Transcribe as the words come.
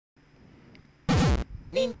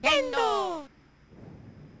Nintendo!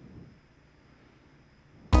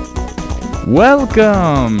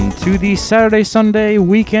 Welcome to the Saturday-Sunday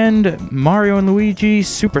weekend Mario & Luigi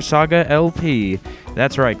Super Saga LP.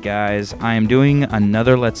 That's right, guys. I am doing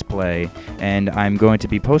another Let's Play, and I'm going to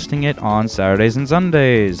be posting it on Saturdays and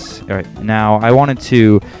Sundays. All right, now, I wanted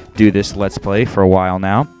to do this Let's Play for a while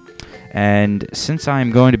now, and since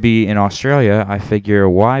I'm going to be in Australia, I figure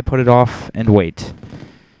why put it off and wait.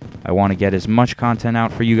 I want to get as much content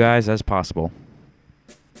out for you guys as possible.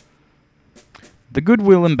 The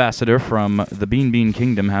Goodwill Ambassador from the Bean Bean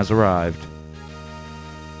Kingdom has arrived.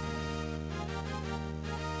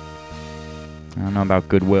 I don't know about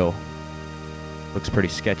Goodwill. Looks pretty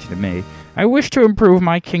sketchy to me. I wish to improve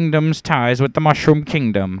my kingdom's ties with the Mushroom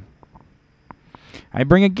Kingdom. I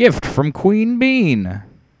bring a gift from Queen Bean.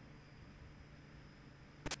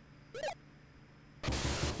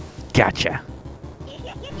 Gotcha.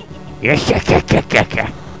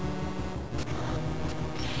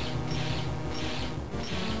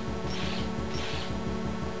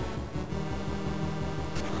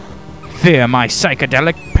 Fear my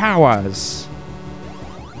psychedelic powers.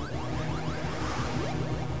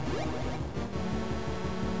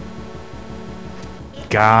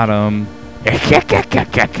 Got him.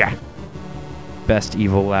 Best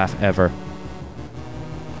evil laugh ever.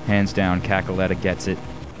 Hands down, Cackaletta gets it.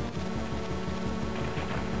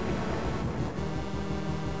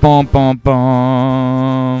 Bum bum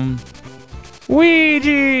bum.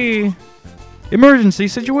 Luigi! Emergency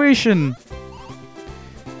situation!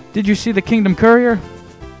 Did you see the Kingdom Courier?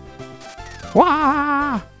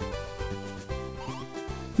 Wah!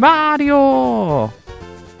 Mario!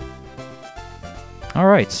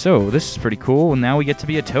 Alright, so this is pretty cool. Now we get to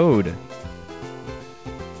be a Toad.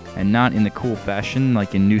 And not in the cool fashion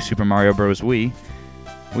like in New Super Mario Bros. Wii.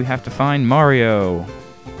 We have to find Mario.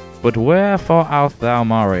 But wherefore art thou,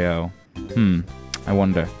 Mario? I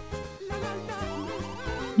wonder.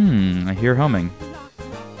 I hear humming.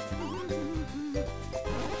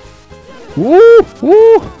 Woo!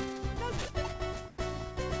 Woo!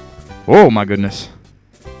 Oh my goodness.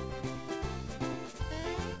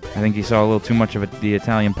 I think he saw a little too much of the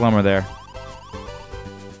Italian plumber there.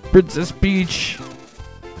 Princess Peach!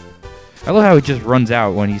 I love how he just runs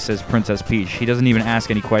out when he says Princess Peach. He doesn't even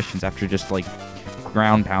ask any questions after just, like,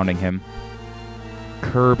 ground pounding him.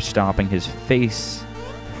 Curb stomping his face.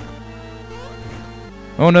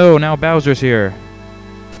 Oh no, now Bowser's here.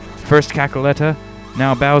 First Cackaletta.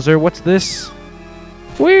 Now Bowser, what's this?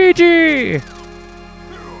 Luigi!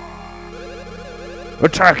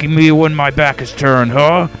 Attacking me when my back is turned,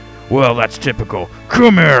 huh? Well, that's typical.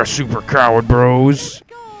 Come here, super coward bros.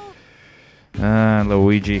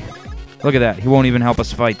 Luigi. Look at that, he won't even help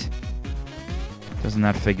us fight. Doesn't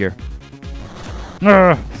that figure?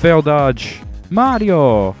 Fail dodge.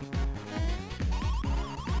 Mario!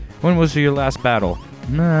 When was your last battle?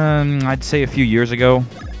 I'd say a few years ago.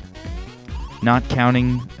 Not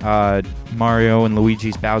counting Mario and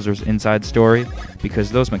Luigi's Bowser's Inside Story,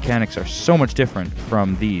 because those mechanics are so much different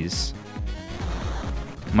from these.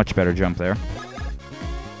 Much better jump there.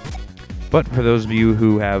 But for those of you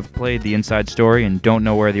who have played the Inside Story and don't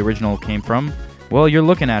know where the original came from, well, you're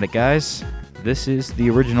looking at it, guys. This is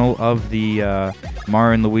the original of the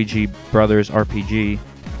Mario and Luigi Brothers RPG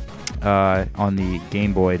on the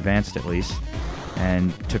Game Boy Advanced, at least,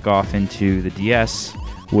 and took off into the DS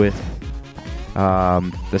with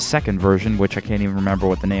the second version, which I can't even remember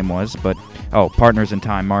what the name was, but Partners in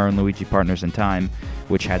Time, Mario and Luigi Partners in Time,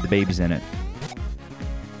 which had the babies in it.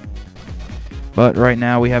 But right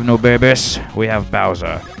now we have no babies, we have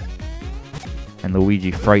Bowser. And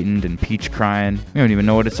Luigi frightened and Peach crying. We don't even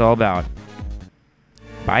know what it's all about.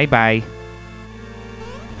 Bye-bye.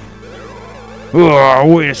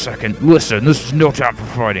 Oh, wait a second. Listen, this is no time for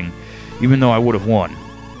fighting, even though I would have won.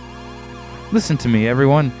 Listen to me,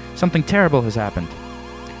 everyone. Something terrible has happened.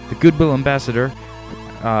 The Goodwill Ambassador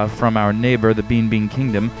from our neighbor, the Bean Bean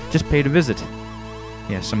Kingdom, just paid a visit.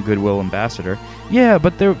 Yeah, some Goodwill Ambassador. Yeah,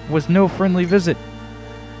 but there was no friendly visit.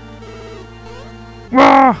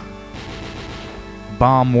 Ah!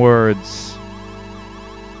 Bomb words.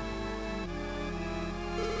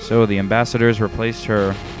 So the ambassadors replaced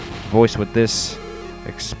her voice with this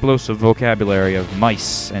explosive vocabulary of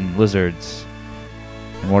mice and lizards.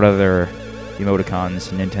 And what other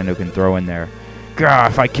emoticons Nintendo can throw in there. Gah,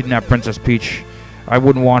 if I kidnap Princess Peach, I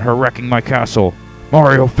wouldn't want her wrecking my castle.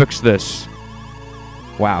 Mario, fix this.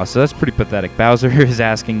 Wow, so that's pretty pathetic. Bowser is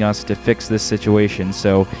asking us to fix this situation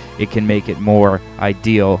so it can make it more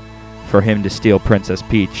ideal for him to steal Princess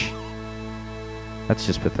Peach. That's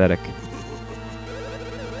just pathetic.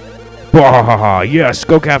 Bahaha, yes,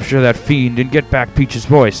 go capture that fiend and get back Peach's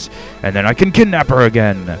voice, and then I can kidnap her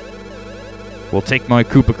again. We'll take my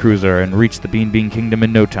Koopa Cruiser and reach the Bean Bean Kingdom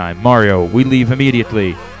in no time. Mario, we leave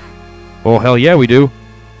immediately. Oh, hell yeah, we do.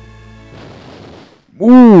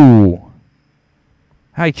 Ooh.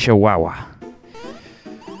 Hi, Chihuahua.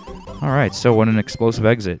 Alright, so what an explosive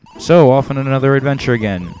exit. So, off on another adventure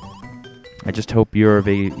again. I just hope your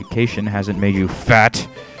vacation hasn't made you fat,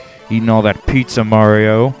 eating all that pizza,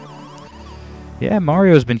 Mario. Yeah,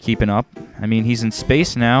 Mario's been keeping up. I mean, he's in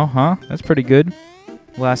space now, huh? That's pretty good.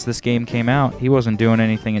 Last this game came out, he wasn't doing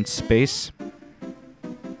anything in space.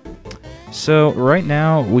 So, right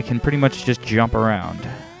now, we can pretty much just jump around.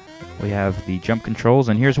 We have the jump controls,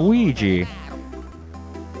 and here's Luigi.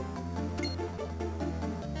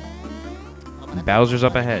 Bowser's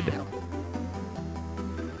up ahead.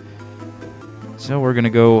 So we're gonna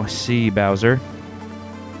go see Bowser.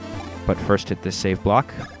 But first hit this save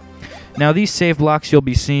block. Now these save blocks you'll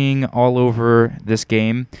be seeing all over this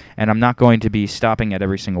game, and I'm not going to be stopping at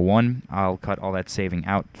every single one. I'll cut all that saving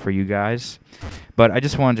out for you guys. But I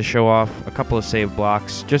just wanted to show off a couple of save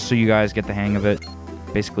blocks just so you guys get the hang of it.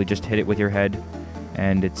 Basically just hit it with your head,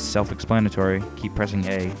 and it's self-explanatory. Keep pressing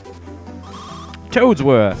A.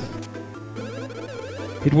 Toadsworth!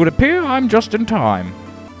 It would appear I'm just in time.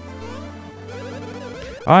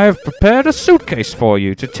 I have prepared a suitcase for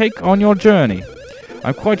you to take on your journey.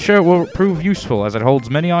 I'm quite sure it will prove useful as it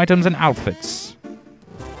holds many items and outfits.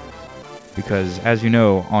 Because, as you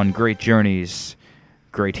know, on great journeys,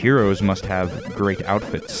 great heroes must have great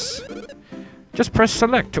outfits. Just press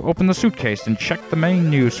select to open the suitcase and check the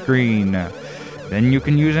menu screen. Then you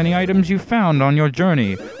can use any items you found on your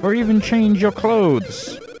journey, or even change your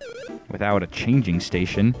clothes. Without a changing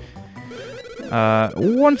station.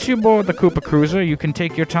 Once you board the Koopa Cruiser, you can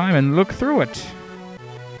take your time and look through it.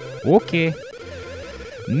 Okay.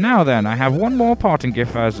 Now then, I have one more parting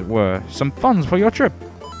gift, as it were. Some funds for your trip.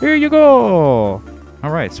 Here you go!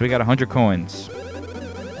 Alright, so we got 100 coins.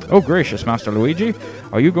 Oh, gracious, Master Luigi.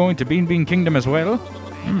 Are you going to Bean Bean Kingdom as well?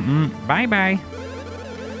 Bye-bye.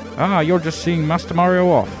 Ah, you're just seeing Master Mario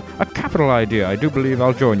off. A capital idea. I do believe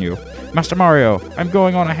I'll join you. Master Mario, I'm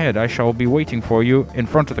going on ahead. I shall be waiting for you in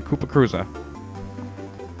front of the Koopa Cruiser.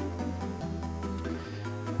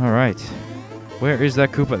 Alright. Where is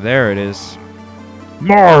that Koopa? There it is.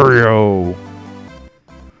 Mario!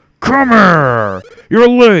 Come here! You're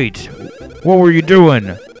late! What were you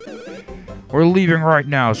doing? We're leaving right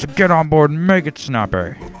now, so get on board and make it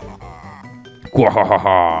snappy.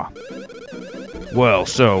 Gwahahaha. Well,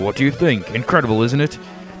 so, what do you think? Incredible, isn't it?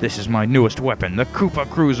 This is my newest weapon, the Koopa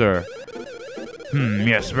Cruiser.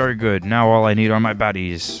 Yes, very good. Now all I need are my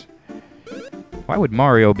baddies. Why would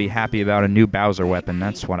Mario be happy about a new Bowser weapon?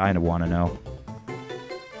 That's what I want to know.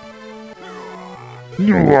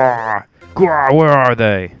 Where are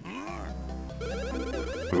they?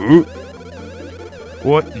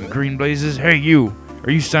 What in green blazes? Hey, you!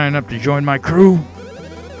 Are you signing up to join my crew?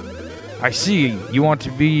 I see. You want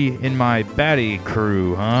to be in my baddie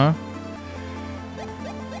crew, huh?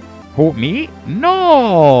 Who, me?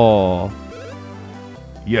 No!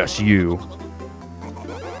 Yes, you.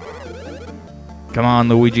 Come on,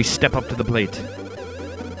 Luigi, step up to the plate.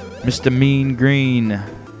 Mr. Mean Green.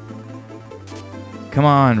 Come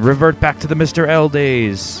on, revert back to the Mr. L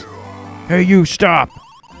days. Hey, you, stop!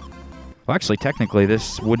 Well, actually, technically,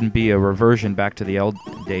 this wouldn't be a reversion back to the L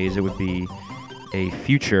days. It would be a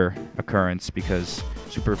future occurrence because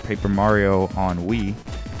Super Paper Mario on Wii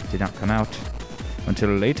did not come out until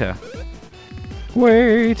later.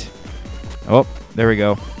 Wait! Oh, there we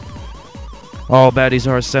go. All baddies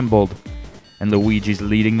are assembled, and Luigi's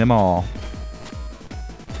leading them all.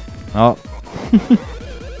 Oh.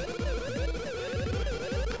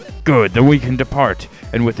 Good, then we can depart,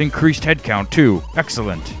 and with increased headcount too.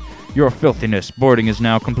 Excellent. Your filthiness boarding is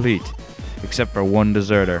now complete, except for one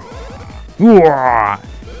deserter. Ooh!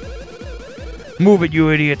 Move it,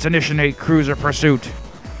 you idiots! Initiate cruiser pursuit!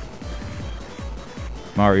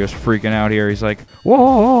 Mario's freaking out here. He's like,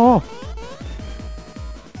 whoa!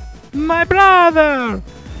 My brother!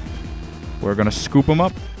 We're gonna scoop him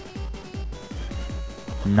up.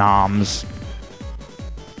 Noms.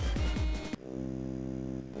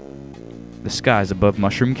 The skies above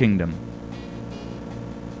Mushroom Kingdom.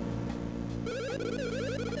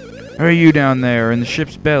 Are you down there in the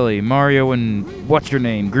ship's belly? Mario and what's your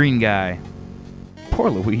name? Green guy. Poor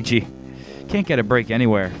Luigi. Can't get a break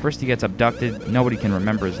anywhere. First he gets abducted, nobody can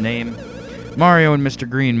remember his name. Mario and Mr.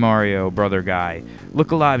 Green Mario, brother guy. Look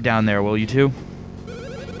alive down there, will you two?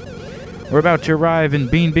 We're about to arrive in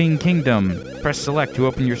Bean Bean Kingdom. Press select to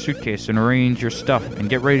open your suitcase and arrange your stuff and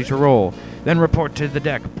get ready to roll. Then report to the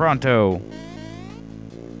deck, pronto.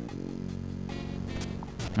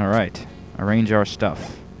 Alright, arrange our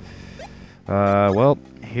stuff. Well,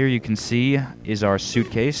 here you can see is our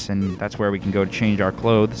suitcase, and that's where we can go to change our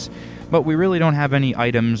clothes. But we really don't have any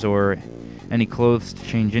items or any clothes to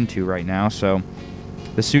change into right now, so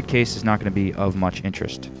the suitcase is not going to be of much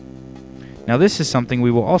interest. Now this is something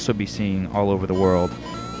we will also be seeing all over the world,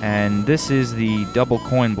 and this is the double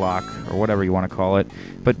coin block, or whatever you want to call it.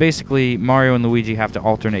 But basically, Mario and Luigi have to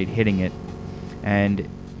alternate hitting it, and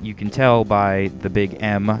you can tell by the big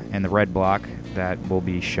M and the red block that will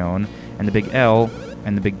be shown, and the big L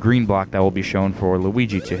and the big green block that will be shown for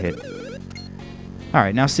Luigi to hit.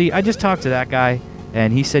 Alright, now see, I just talked to that guy,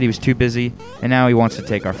 and he said he was too busy, and now he wants to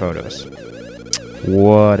take our photos.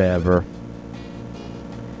 Whatever.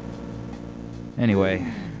 Anyway,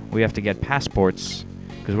 we have to get passports,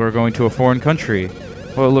 because we're going to a foreign country.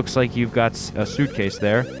 Well, it looks like you've got a suitcase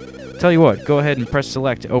there. Tell you what, go ahead and press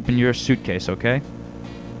select to open your suitcase, okay?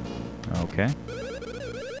 Okay.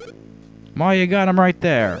 Ma, you got them right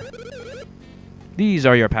there. These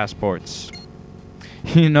are your passports.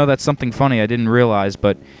 You know, that's something funny I didn't realize,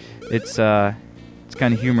 but it's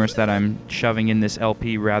kind of humorous that I'm shoving in this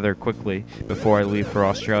LP rather quickly before I leave for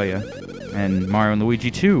Australia. And Mario and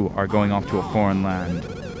Luigi, too, are going off to a foreign land.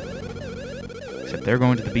 Except they're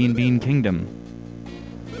going to the Bean Bean Kingdom.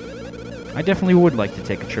 I definitely would like to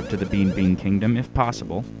take a trip to the Bean Bean Kingdom, if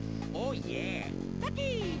possible. Oh, yeah.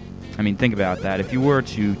 I mean, think about that. If you were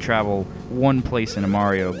to travel one place in a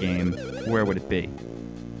Mario game, where would it be?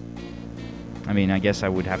 I mean, I guess I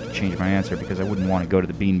would have to change my answer because I wouldn't want to go to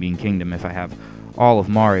the Bean Bean Kingdom if I have all of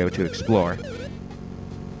Mario to explore.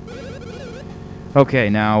 Okay,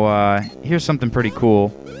 now, here's something pretty cool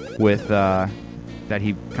with, that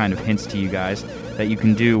he kind of hints to you guys that you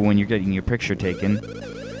can do when you're getting your picture taken,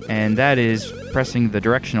 and that is pressing the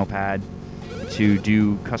directional pad to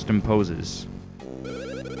do custom poses.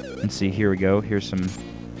 Let's see, here we go. Here's some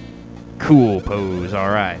cool pose,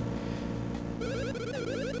 alright.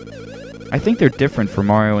 I think they're different for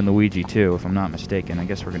Mario and Luigi, too, if I'm not mistaken. I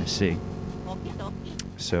guess we're going to see.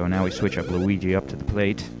 So now we switch up Luigi up to the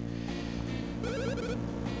plate.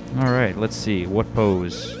 Alright, let's see. What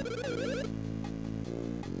pose?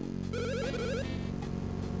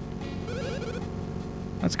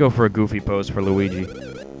 Let's go for a goofy pose for Luigi.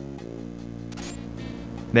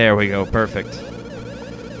 There we go, perfect.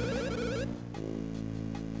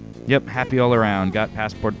 Yep, happy all around. Got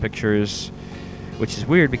passport pictures, which is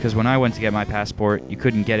weird because when I went to get my passport, you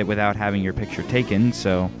couldn't get it without having your picture taken,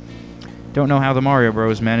 so don't know how the Mario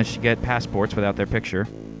Bros managed to get passports without their picture.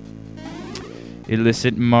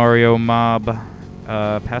 Illicit Mario Mob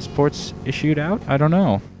passports issued out? I don't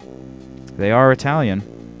know. They are Italian.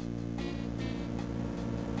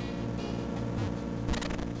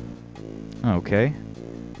 Okay.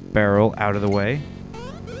 Barrel out of the way.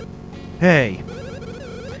 Hey!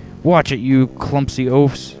 Watch it, you clumsy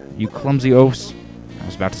oafs. You clumsy oafs. I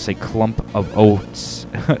was about to say clump of oats.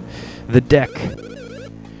 The deck.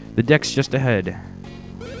 The deck's just ahead.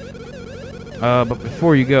 But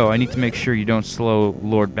before you go, I need to make sure you don't slow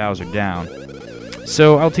Lord Bowser down.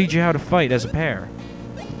 So, I'll teach you how to fight as a pair.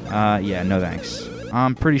 Yeah, no thanks.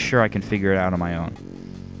 I'm pretty sure I can figure it out on my own.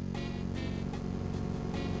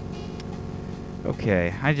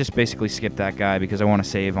 Okay, I just basically skipped that guy because I want to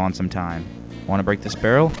save on some time. Want to break this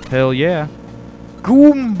barrel? Hell yeah.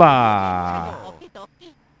 Goomba!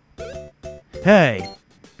 Hey!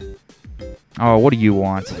 Oh, what do you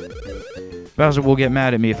want? Bowser will get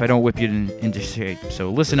mad at me if I don't whip you into shape, so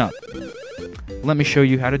listen up. Let me show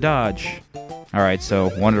you how to dodge. Alright,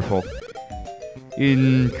 so, wonderful.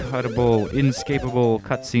 Incredible, inescapable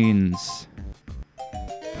cutscenes.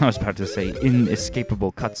 I was about to say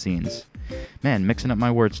inescapable cutscenes. Man, mixing up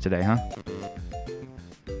my words today, huh?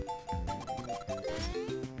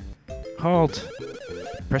 Halt!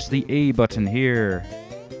 Press the A button here.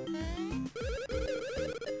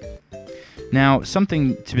 Now,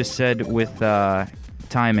 something to be said with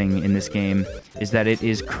timing in this game is that it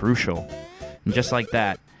is crucial. And just like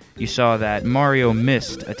that, you saw that Mario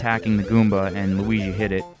missed attacking the Goomba and Luigi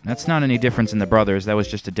hit it. That's not any difference in the brothers, that was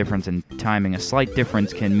just a difference in timing. A slight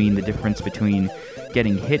difference can mean the difference between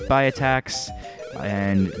getting hit by attacks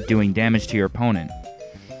and doing damage to your opponent.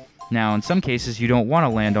 Now, in some cases, you don't want to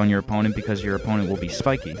land on your opponent because your opponent will be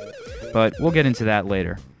spiky. But we'll get into that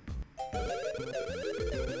later.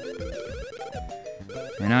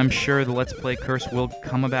 And I'm sure the Let's Play curse will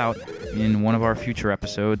come about in one of our future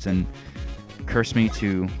episodes and curse me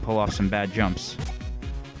to pull off some bad jumps.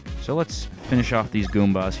 So let's finish off these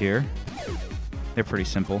Goombas here. They're pretty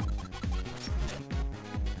simple.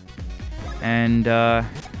 And,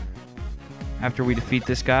 after we defeat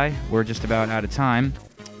this guy. We're just about out of time.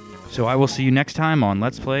 So I will see you next time on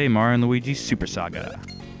Let's Play Mario & Luigi Super Saga.